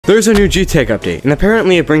There's a new gtag update, and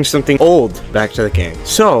apparently it brings something old back to the game.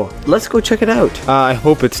 So, let's go check it out. I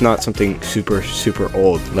hope it's not something super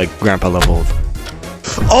old, like grandpa level old.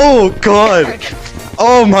 Oh god!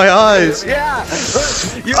 Oh my eyes! Yeah!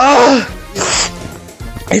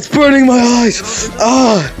 It's burning my eyes!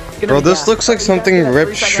 Ah! Bro, this looks like something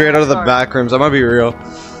ripped straight out of the back rooms. I'm gonna be real.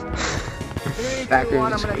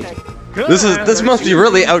 This must be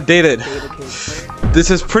really outdated.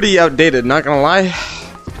 This is pretty outdated, not gonna lie.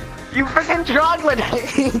 You freaking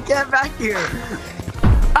troglodyte! Get back here!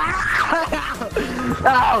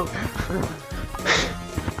 Ow!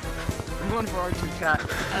 I'm going for R2 chat.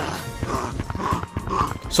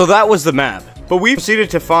 So that was the map, but we proceeded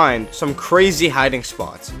to find some crazy hiding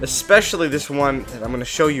spots, especially this one that I'm gonna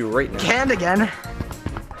show you right now. Canned again?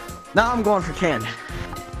 Now I'm going for canned.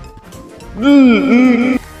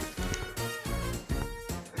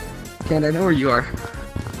 Canned, I know where you are.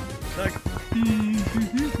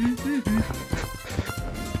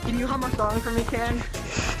 Can you hum a song for me, Canned?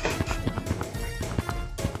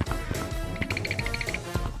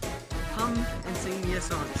 Hum and sing me a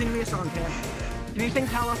song. Sing me a song, Canned. Can you sing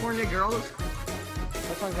California Girls?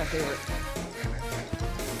 That song's my favorite.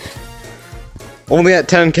 Only at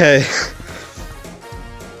 10K.